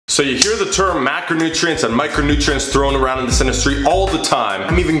So you hear the term macronutrients and micronutrients thrown around in this industry all the time.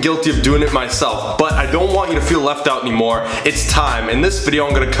 I'm even guilty of doing it myself, but I don't want you to feel left out anymore. It's time. In this video,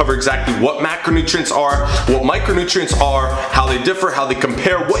 I'm going to cover exactly what macronutrients are, what micronutrients are, how they differ, how they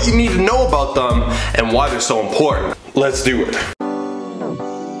compare, what you need to know about them, and why they're so important. Let's do it.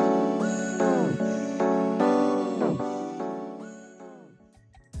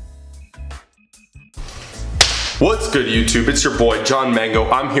 What's good, YouTube? It's your boy Jon Mango.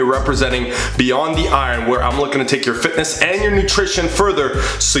 I'm here representing Beyond the Iron, where I'm looking to take your fitness and your nutrition further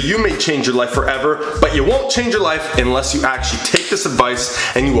so you may change your life forever, but you won't change your life unless you actually take this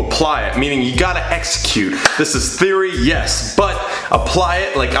advice and you apply it, meaning you gotta execute. This is theory, yes, but apply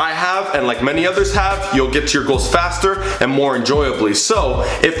it like I have and like many others have, you'll get to your goals faster and more enjoyably. So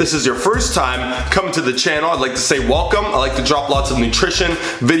if this is your first time coming to the channel, I'd like to say welcome. I like to drop lots of nutrition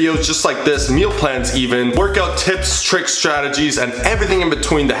videos just like this, meal plans even, workout tips, tricks, strategies, and everything in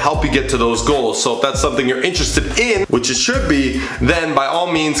between to help you get to those goals. So if that's something you're interested in, which it should be, then by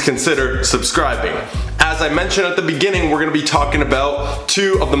all means consider subscribing. As I mentioned at the beginning, we're going to be talking about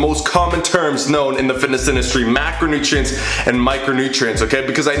two of the most common terms known in the fitness industry, macronutrients and micronutrients, okay?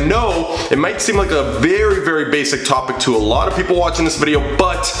 Because I know it might seem like a very, very basic topic to a lot of people watching this video,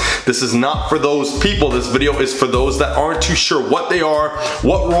 but this is not for those people. This video is for those that aren't too sure what they are,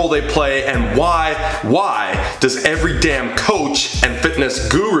 what role they play, and why does every damn coach and fitness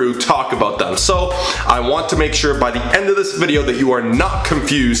guru talk about them. So I want to make sure by the end of this video that you are not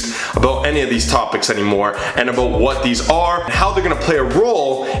confused about any of these topics anymore, and about what these are and how they're going to play a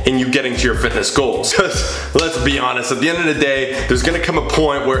role in you getting to your fitness goals. Because let's be honest, at the end of the day, there's going to come a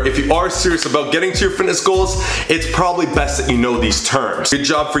point where if you are serious about getting to your fitness goals, it's probably best that you know these terms. Good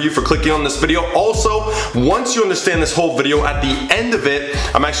job for you for clicking on this video. Also, once you understand this whole video, at the end of it,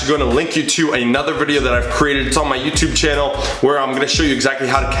 I'm actually going to link you to another video that I've created. It's on my YouTube channel where I'm going to show you exactly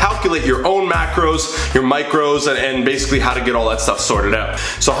how to calculate your own macros, your micros, and basically how to get all that stuff sorted out.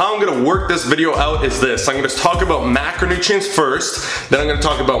 So how I'm going to work this video out is this. I'm going to talk about macronutrients first, then I'm going to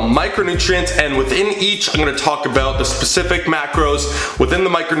talk about micronutrients, and within each I'm going to talk about the specific macros. Within the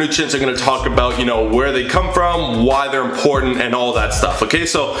micronutrients I'm going to talk about, you know, where they come from, why they're important, and all that stuff. Okay,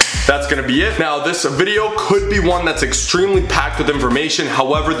 so that's going to be it. Now this video could be one that's extremely packed with information.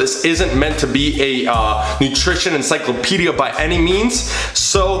 However, this isn't meant to be a nutrition encyclopedia by any means.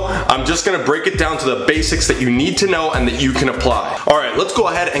 So I'm just going to break it down to the basics that you need to know and that you can apply. Alright, let's go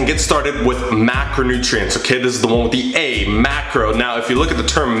ahead and get started with macronutrients. Okay, this is the one with the A, macro. Now if you look at the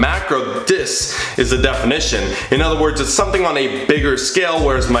term macro, this is the definition. In other words, it's something on a bigger scale,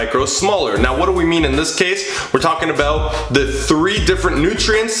 whereas micro is smaller. Now what do we mean in this case? We're talking about the three different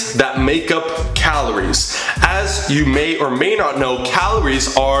nutrients that make up calories. As you may or may not know,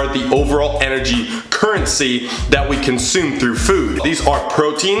 calories are the overall energy currency that we consume through food. These are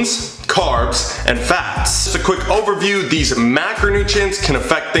proteins, carbs, and fats. Just a quick overview, these macronutrients can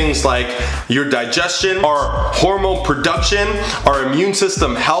affect things like your digestion, our hormone production, our immune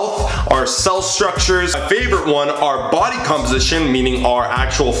system health, our cell structures. My favorite one, our body composition, meaning our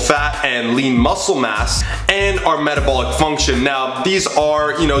actual fat and lean muscle mass, and our metabolic function. Now these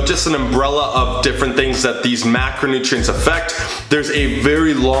are, you know, just an umbrella of different things that these macronutrients affect. There's a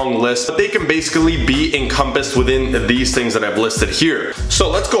very long list, but they can basically be encompassed within these things that I've listed here. So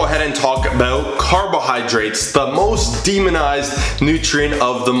let's go ahead and talk about carbohydrates, the most demonized nutrient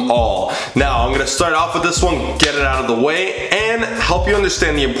of them all. Now I'm going to start off with this one, get it out of the way, and help you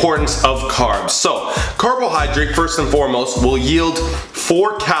understand the importance of carbs. So carbohydrate, first and foremost, will yield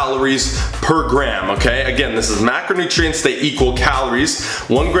 4 calories per gram. Okay, again, this is macronutrients, they equal calories.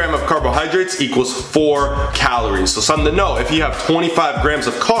 1 gram of carbohydrates equals 4 calories. So something to know, if you have 25 grams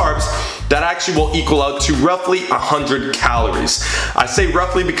of carbs, that actually will equal out to roughly 100 calories. I say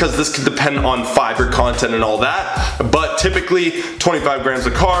roughly because this could depend on fiber content and all that, but typically 25 grams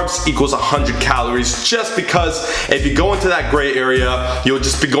of carbs equals 100 calories, just because if you go into that gray area, you'll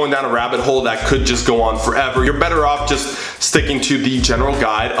just be going down a rabbit hole that could just go on forever. You're better off just sticking to the general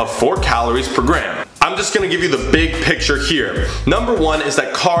guide of 4 calories per gram. I'm just going to give you the big picture here. Number one is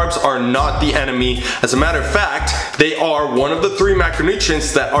that carbs are not the enemy. As a matter of fact, they are one of the 3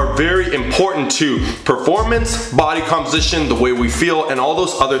 macronutrients that are very important to performance, body composition, the way we feel, and all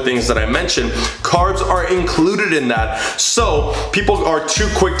those other things that I mentioned. Carbs are included in that. So people are too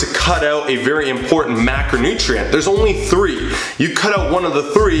quick to cut out a very important macronutrient. There's only 3. You cut out one of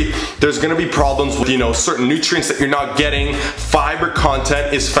the 3, there's going to be problems with, you know, certain nutrients that you're not getting. Fiber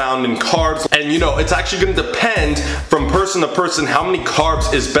content is found in carbs, and you know, it's actually going to depend from person to person how many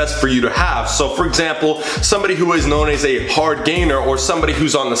carbs is best for you to have. So for example, somebody who is known as a hard gainer or somebody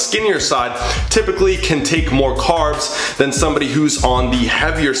who's on the skinnier side typically can take more carbs than somebody who's on the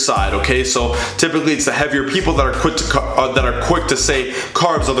heavier side, okay? So typically it's the heavier people that are quick to say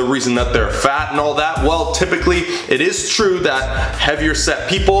carbs are the reason that they're fat and all that. Well, typically it is true that heavier set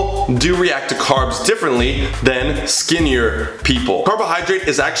people do react to carbs differently than skinnier people. Carbohydrate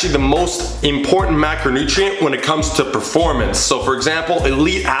is actually the most important macronutrient when it comes to performance. So for example,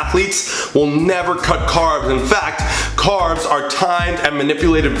 elite athletes will never cut carbs. In fact, carbs are timed and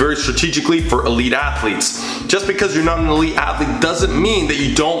manipulated very strategically for elite athletes. Just because you're not an elite athlete doesn't mean that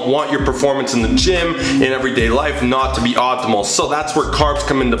you don't want your performance in the gym, in everyday life, not to be optimal. So that's where carbs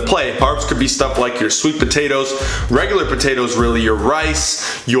come into play. Carbs could be stuff like your sweet potatoes, regular potatoes really, your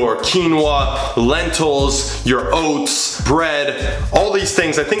rice, your quinoa, lentils, your oats, bread, all these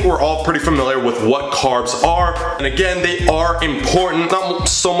things. I think we're all pretty familiar with what carbs are. And again, they are important, not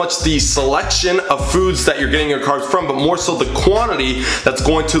so much the selection of foods that you're getting your carbs from, but more so the quantity that's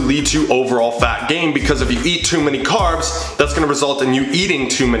going to lead to overall fat gain, because if you eat too many carbs, that's going to result in you eating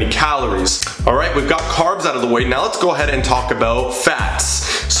too many calories. Alright, we've got carbs out of the way. Now let's go ahead and talk about fats.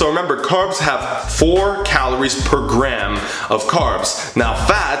 So remember, carbs have 4 calories per gram of carbs. Now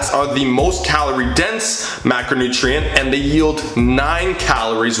fats are the most calorie dense macronutrient and they yield 9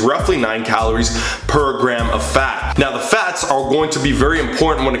 calories, roughly 9 calories per gram of fat. Now the fats are going to be very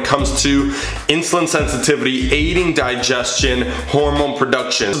important when it comes to insulin sensitivity, aiding digestion, hormone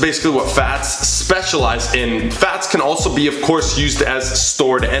production. This is basically what fats specialize in. Fats can also be, of course, used as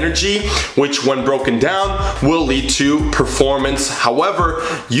stored energy, which when broken down will lead to performance. However,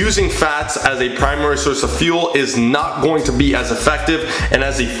 using fats as a primary source of fuel is not going to be as effective and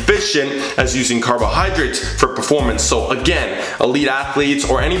as efficient as using carbohydrates for performance. So again, elite athletes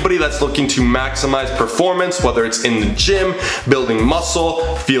or anybody that's looking to maximize performance, whether it's in the gym, building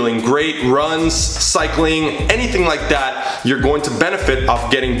muscle, feeling great, runs, cycling, anything like that, you're going to benefit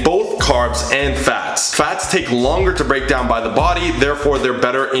off getting both carbs and fats. Fats take longer to break down by the body, therefore they're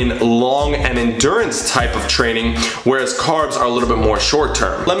better in long and endurance type of training, whereas carbs are a little bit more short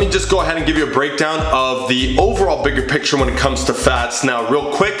term. Let me just go ahead and give you a breakdown of the overall bigger picture when it comes to fats. Now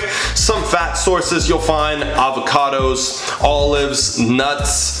real quick, some fat sources you'll find: avocados, olives,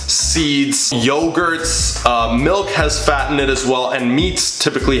 nuts, seeds, yogurts, milk has fat in it as well, and meats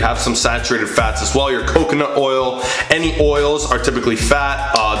typically have some saturated fats as well. Your coconut oil, any oils are typically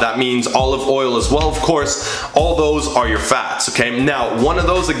fat. That means olive oil as well, of course. All those are your fats, okay? Now, one of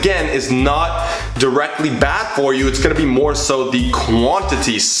those, again, is not directly bad for you. It's gonna be more so the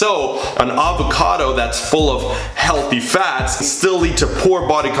quantity. So, an avocado that's full of healthy fats can still lead to poor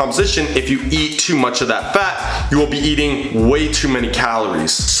body composition. If you eat too much of that fat, you will be eating way too many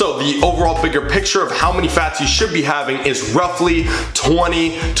calories. So, the overall bigger picture of how many fats you should be having is roughly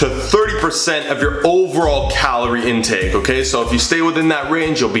 20 to 30% of your overall calorie intake, okay? So if you stay within that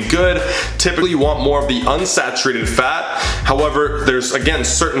range, you'll be good. Typically you want more of the unsaturated fat. However, there's again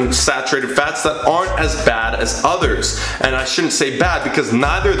certain saturated fats that aren't as bad as others. And I shouldn't say bad because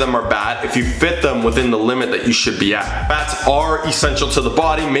neither of them are bad if you fit them within the limit that you should be at. Fats are essential to the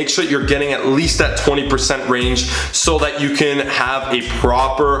body. Make sure you're getting at least that 20% range so that you can have a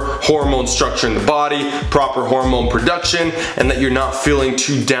proper hormone structure in the body, proper hormone production, and that you're not feeling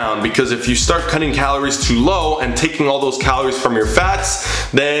too down. Because if you start cutting calories too low and taking all those calories from your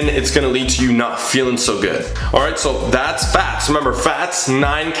fats, then it's gonna lead to you not feeling so good. Alright, so that's fats. Remember, fats,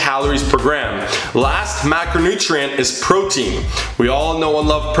 9 calories per gram. Last macronutrient is protein. We all know and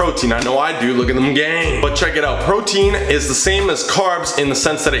love protein. I know I do, look at them gang. But check it out, protein is the same as carbs in the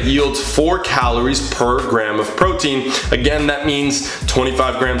sense that it yields 4 calories per gram of protein. Again, that means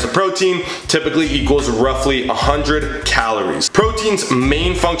 25 grams of protein typically equals roughly 100 calories. Protein's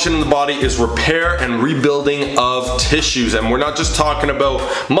main function in the body is repair and rebuilding of tissues, and we're not just talking about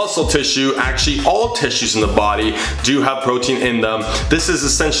muscle tissue. Actually, all tissues in the body do have protein in them. This is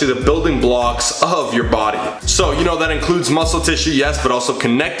essentially the building blocks of your body. So you know that includes muscle tissue, yes, but also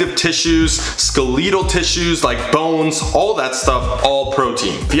connective tissues, skeletal tissues like bones, all that stuff, all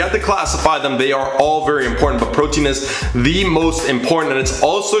protein. If you had to classify them, they are all very important, but protein is the most important, and it's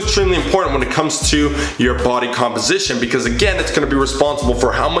also extremely important when it comes to your body composition, because again, it's going to be responsible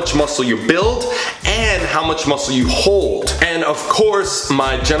for how much muscle you build and how much muscle you hold. And of course,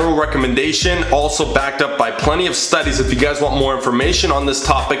 my general recommendation, also backed up by plenty of studies. If you guys want more information on this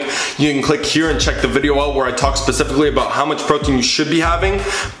topic, you can click here and check the video out where I talk specifically about how much protein you should be having.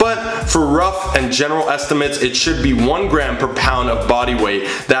 But for rough and general estimates, it should be 1 gram per pound of body weight.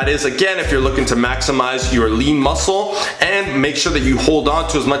 That is, again, if you're looking to maximize your lean muscle, and make sure that you hold on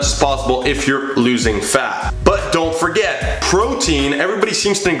to as much as possible if you're losing fat. But don't forget, protein, everybody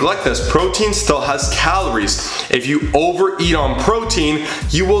seems to neglect this. Protein still has calories. If you overeat on protein,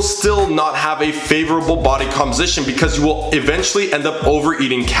 you will still not have a favorable body composition because you will eventually end up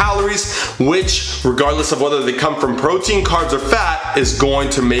overeating calories, which, regardless of whether they come from protein, carbs, or fat, is going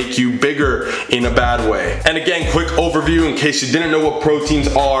to make you bigger in a bad way. And again, quick overview in case you didn't know what proteins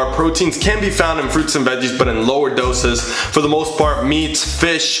are. Proteins can be found in fruits and veggies, but in lower doses. For the most part, meats,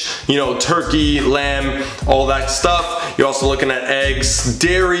 fish, turkey, lamb, all that stuff. You're also looking at eggs,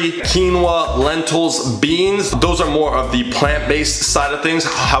 dairy, quinoa, lentils, beans. Those are more of the plant-based side of things.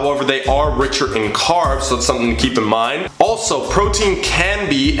 However, they are richer in carbs, so it's something to keep in mind. Also, protein can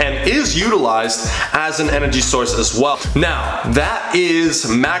be and is utilized as an energy source as well. Now, that is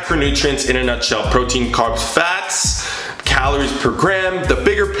macronutrients in a nutshell. Protein, carbs, fats, calories per gram, the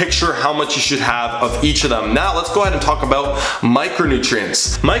bigger picture, how much you should have of each of them. Now let's go ahead and talk about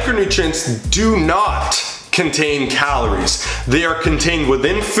micronutrients. Micronutrients do not contain calories. They are contained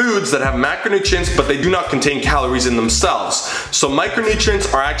within foods that have macronutrients, but they do not contain calories in themselves. So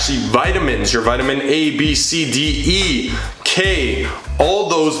micronutrients are actually vitamins, your vitamin A, B, C, D, E, K, all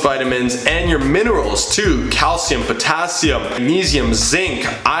those vitamins, and your minerals too, calcium, potassium, magnesium, zinc,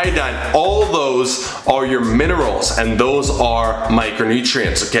 iodine, all those are your minerals, and those are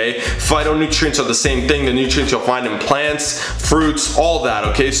micronutrients, okay? Phytonutrients are the same thing, the nutrients you'll find in plants, fruits, all that,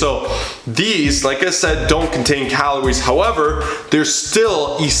 okay? So these, like I said, don't contain calories. However, they're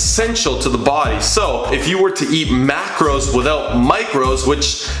still essential to the body. So if you were to eat macros without micros,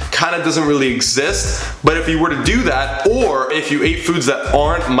 which kind of doesn't really exist, but if you were to do that, or if you ate foods that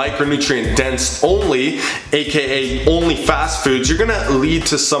aren't micronutrient dense only, aka only fast foods, you're gonna lead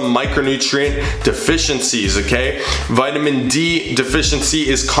to some micronutrient deficiencies, okay? Vitamin D deficiency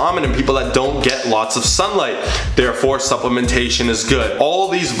is common in people that don't get lots of sunlight. Therefore, supplementation is good. All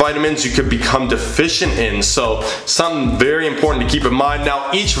these vitamins you could become deficient in, so something very important to keep in mind.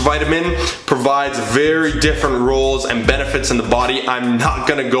 Now, each vitamin provides very different roles and benefits in the body. I'm not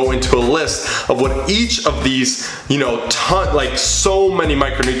gonna go into a list of what each of these, like so many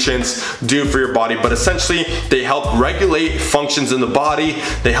micronutrients do for your body, but essentially they help regulate functions in the body.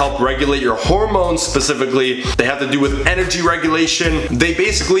 They help regulate your hormones specifically. They have to do with energy regulation. They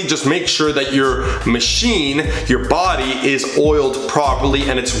basically just make sure that your machine, your body, is oiled properly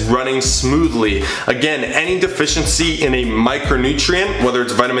and it's running smoothly. Again, any deficiency in a micronutrient, whether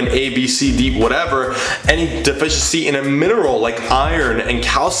it's vitamin A, B, C, D, whatever, any deficiency in a mineral like iron and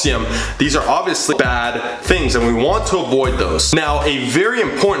calcium, these are obviously bad things and we want to avoid those. Now, a very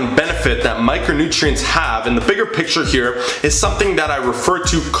important benefit that micronutrients have in the bigger picture here is something that I refer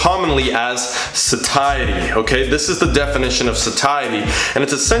to commonly as satiety, okay? This is the definition of satiety, and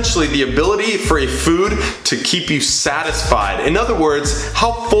it's essentially the ability for a food to keep you satisfied. In other words,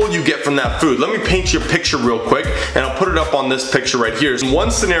 how full you get from that food. Let me paint you a picture real quick, and I'll put it up on this picture right here. In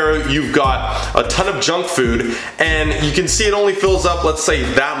one scenario, you've got a ton of junk food, and you can see it only fills up, let's say,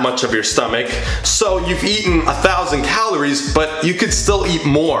 that much of your stomach. So you've eaten 1,000 calories, but you could still eat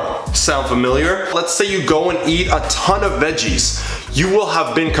more. Sound familiar? Let's say you go and eat a ton of veggies. You will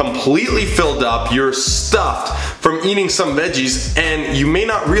have been completely filled up, you're stuffed from eating some veggies, and you may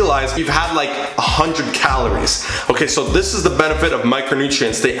not realize you've had like 100 calories. Okay, so this is the benefit of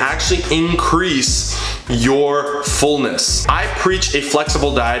micronutrients. They actually increase your fullness. I preach a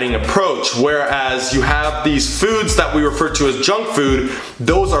flexible dieting approach, whereas you have these foods that we refer to as junk food.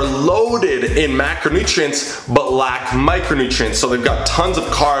 Those are loaded in macronutrients but lack micronutrients. So they've got tons of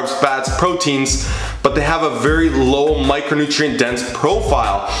carbs, fats, proteins, but they have a very low micronutrient dense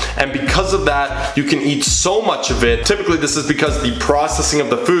profile, and because of that you can eat so much of it. Typically this is because the processing of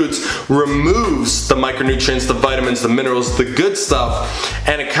the foods removes the micronutrients, the vitamins, the minerals, the good stuff,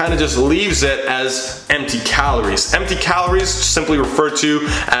 and it kind of just leaves it as empty calories. Empty calories simply referred to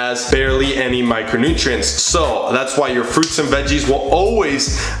as barely any micronutrients. So that's why your fruits and veggies will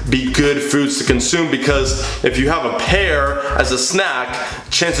always be good foods to consume, because if you have a pear as a snack,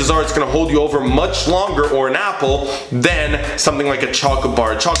 chances are it's going to hold you over much longer, or an apple, than something like a chocolate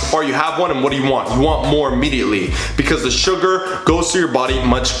bar. A chocolate bar, you have one and what do you want? You want more immediately, because the sugar goes through your body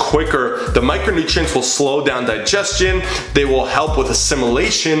much quicker. The micronutrients will slow down digestion, they will help with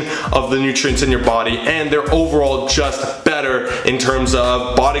assimilation of the nutrients in your body, and they're overall just better better in terms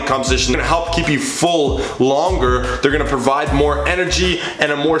of body composition. They're gonna help keep you full longer. They're gonna provide more energy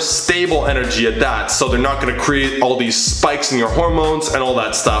and a more stable energy at that. So they're not gonna create all these spikes in your hormones and all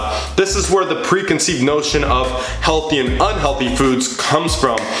that stuff. This is where the preconceived notion of healthy and unhealthy foods comes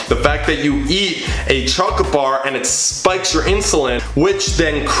from. The fact that you eat a chocolate bar and it spikes your insulin, which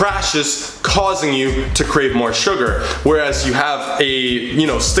then crashes, causing you to crave more sugar. Whereas you have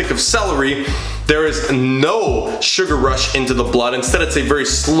a stick of celery, there is no sugar rush into the blood. Instead, it's a very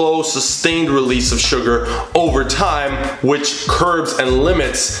slow, sustained release of sugar over time, which curbs and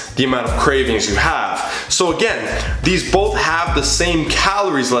limits the amount of cravings you have. So again, these both have the same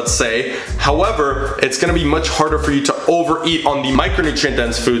calories, let's say. However, it's gonna be much harder for you to overeat on the micronutrient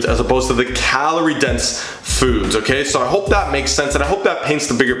dense foods as opposed to the calorie dense foods, okay? So I hope that makes sense, and I hope that paints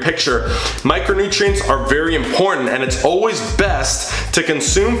the bigger picture. Micronutrients are very important, and it's always best to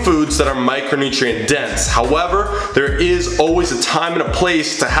consume foods that are micronutrient dense. However, there is always a time and a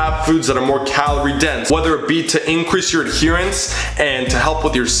place to have foods that are more calorie dense, whether it be to increase your adherence and to help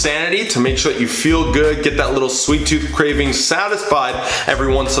with your sanity, to make sure that you feel good, get that little sweet tooth craving satisfied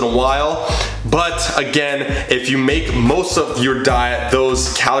every once in a while. But again, if you make most of your diet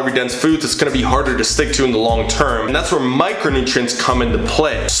those calorie dense foods, it's gonna be harder to stick to in the long term. And that's where micronutrients come into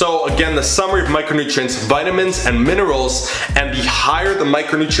play. So again, the summary of micronutrients: vitamins and minerals, and the higher the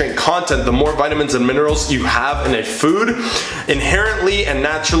micronutrient content, the more vitamins and minerals you have in a food, inherently and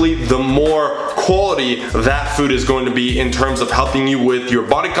naturally, the more quality that food is going to be in terms of helping you with your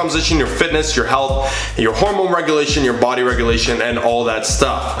body composition, your fitness, your health, your hormone regulation, your body regulation, and all that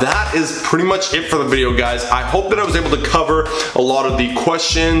stuff. That is pretty much it for the video, guys. I hope that I was able to cover a lot of the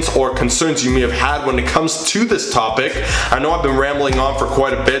questions or concerns you may have had when it comes to this topic. I know I've been rambling on for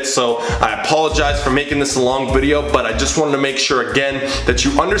quite a bit, so I apologize for making this a long video, but I just wanted to make sure again that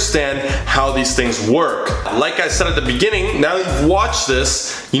you understand how these things work. Like I said at the beginning, now that you've watched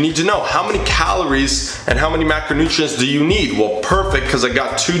this, you need to know how many calories and how many macronutrients do you need. Well, perfect, because I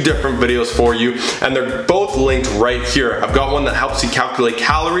got two different videos for you, and they're both linked right here. I've got one that helps you calculate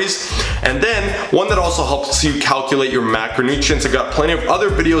calories, and then one that also helps you calculate your macronutrients. I've got plenty of other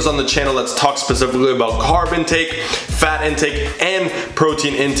videos on the channel that talk specifically about carb intake, fat intake, and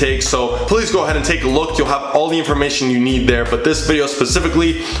protein intake, so please go ahead and take a look. You'll have all the information you need there, but this video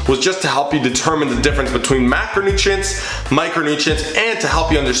specifically was just to help you determine the difference between macronutrients, micronutrients, and to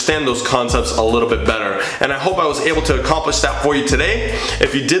help you understand those concepts a little bit better. And I hope I was able to accomplish that for you today.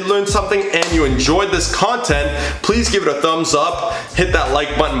 If you did learn something and you enjoyed this content, please give it a thumbs up, hit that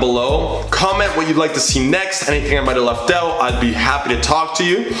like button below, comment what you'd like to see next, anything I might have left out. I'd be happy to talk to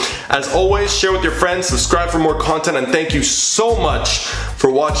you. As always, share with your friends, subscribe for more content, and thank you so much for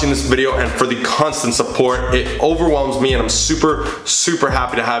watching this video and for the constant support. It overwhelms me, and I'm super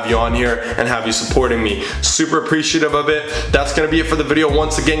happy to have you on here and have you supporting me. Super appreciative of it. That's gonna be it for the video.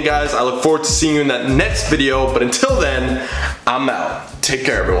 Once again, guys, I look forward to seeing you in that next video, but until then, I'm out. Take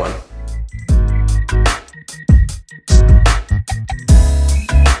care, everyone.